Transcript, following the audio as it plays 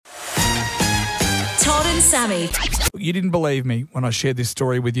and Sammy. You didn't believe me when I shared this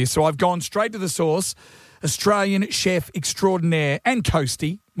story with you, so I've gone straight to the source. Australian chef extraordinaire and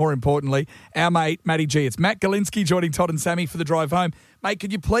coastie, more importantly, our mate, Matty G. It's Matt Golinski joining Todd and Sammy for the drive home. Mate,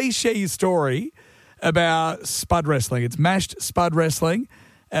 could you please share your story about Spud wrestling? It's mashed Spud wrestling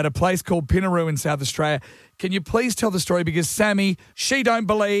at a place called Pinaroo in South Australia. Can you please tell the story? Because Sammy, she don't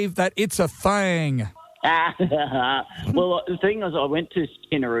believe that it's a thing. Well, the thing was, I went to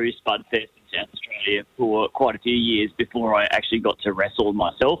Pinaroo Spud Fest in South Australia for quite a few years before I actually got to wrestle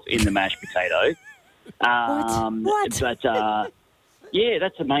myself in the mashed potato. What? But yeah,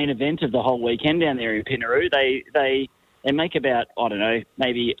 that's the main event of the whole weekend down there in Pinaroo. They make about, I don't know,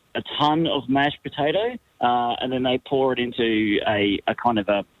 maybe a ton of mashed potato, and then they pour it into a kind of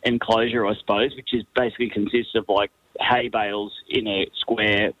a enclosure, I suppose, which is basically consists of like hay bales in a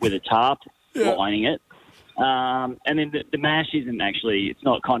square with a tarp lining it. And then the mash isn't actually, it's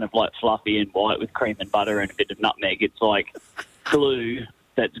not kind of like fluffy and white with cream and butter and a bit of nutmeg. It's like glue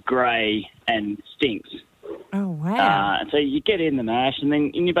that's grey and stinks. Oh, wow. And so you get in the mash and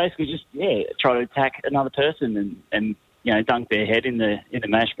then you basically just, try to attack another person and dunk their head in the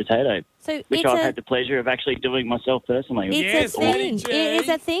mashed potato, So which I've had the pleasure of actually doing myself personally. It's a thing. It is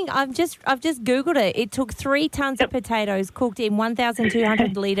a thing. I've just Googled it. It took 3 tons of potatoes cooked in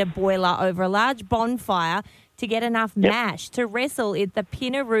 1,200-litre boiler over a large bonfire to get enough mash to wrestle at the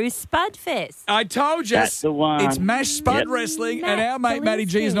Pinaroo Spud Fest. I told you. That's the one. It's mashed Spud wrestling, and our mate Matty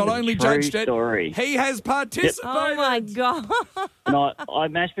G has not only True judged story. it, he has participated. Oh, my God. And I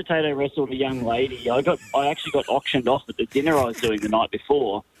mashed potato wrestled a young lady. I actually got auctioned off at the dinner I was doing the night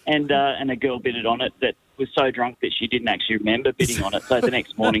before, and a girl bidded on it that was so drunk that she didn't actually remember bidding on it. So the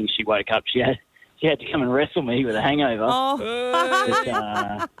next morning she woke up, she had to come and wrestle me with a hangover.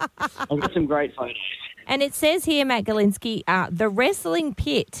 Oh. But, I've got some great photos. And it says here, Matt Golinski, the wrestling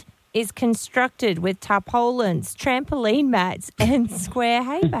pit is constructed with tarpaulins, trampoline mats, and square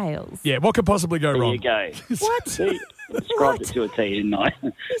hay bales. Yeah, what could possibly go There wrong? you go. What? See, I described it to a T, didn't I?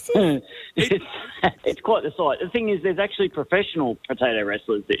 It's quite the sight. The thing is, there's actually professional potato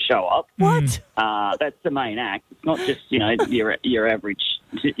wrestlers that show up. What? That's the main act. It's not just your average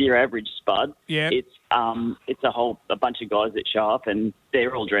spud. Yeah. It's a bunch of guys that show up and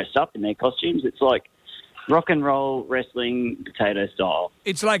they're all dressed up in their costumes. It's like rock and roll wrestling potato style.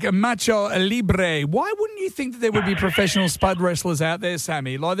 It's like a macho libre. Why wouldn't you think that there would be professional Spud wrestlers out there,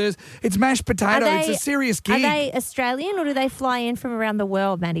 Sammy? Like it's mashed potato. It's a serious gig. Are they Australian or do they fly in from around the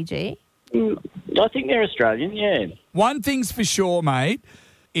world, Matty G? I think they're Australian, yeah. One thing's for sure, mate.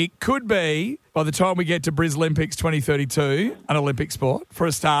 It could be, by the time we get to Bris Olympics 2032, an Olympic sport, for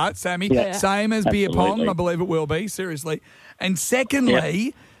a start, Sammy. Yeah. Same as beer pong, Absolutely. I believe it will be, seriously. And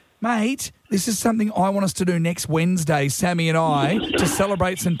secondly, mate, this is something I want us to do next Wednesday, Sammy and I, to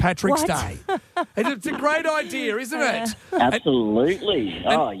celebrate St. Patrick's What? Day. It's a great idea, isn't it? Absolutely.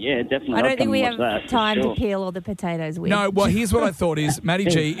 Yeah, definitely. I don't I'll think come we and have watch that, for time sure. to peel all the potatoes with. No, well, here's what I thought is, Matty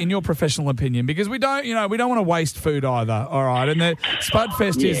G, in your professional opinion, because we don't want to waste food either, all right? And the Spud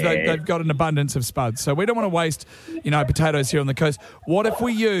Fest is they've got an abundance of spuds, so we don't want to waste, potatoes here on the coast. What if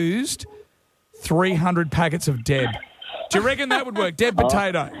we used 300 packets of Deb? Do you reckon that would work? Deb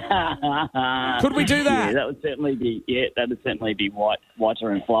potato. Could we do that? Yeah, that would certainly be whiter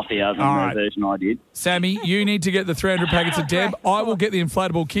and fluffier than the version I did. Sammy, you need to get the 300 packets of Deb. I will get the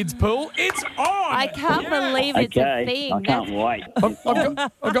inflatable kids pool. It's on! I can't believe it's a thing. I can't wait.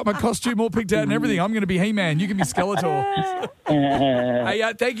 I've got my costume all picked out and everything. I'm going to be He-Man. You can be Skeletor.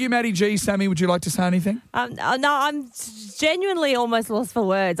 Hey, thank you, Matty G. Sammy, would you like to say anything? No, I'm genuinely almost lost for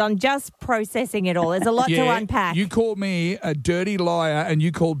words. I'm just processing it all. There's a lot to unpack. You called me a dirty liar and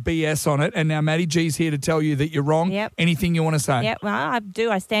you called BS on it, and now Matty G's here to tell you that you're wrong. Yep. Anything you want to say? Yep, well, I do.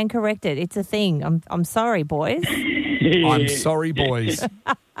 I stand corrected. It's a thing. I'm sorry, boys. I'm sorry, boys.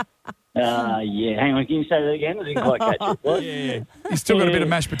 Hang on, can you say that again? I didn't quite catch it. What? Yeah. He's still got a bit of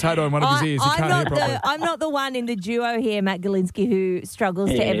mashed potato in one of his ears. He can't hear properly. I'm not the one in the duo here, Matt Golinski, who struggles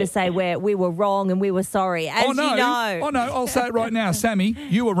to ever say where we were wrong and we were sorry. As you know. Oh, no, I'll say it right now. Sammy,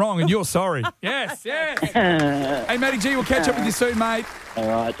 you were wrong and you're sorry. Yes. Hey, Matty G, we'll catch up with you soon, mate. All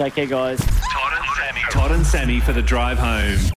right, take care, guys. Todd and Sammy for the drive home.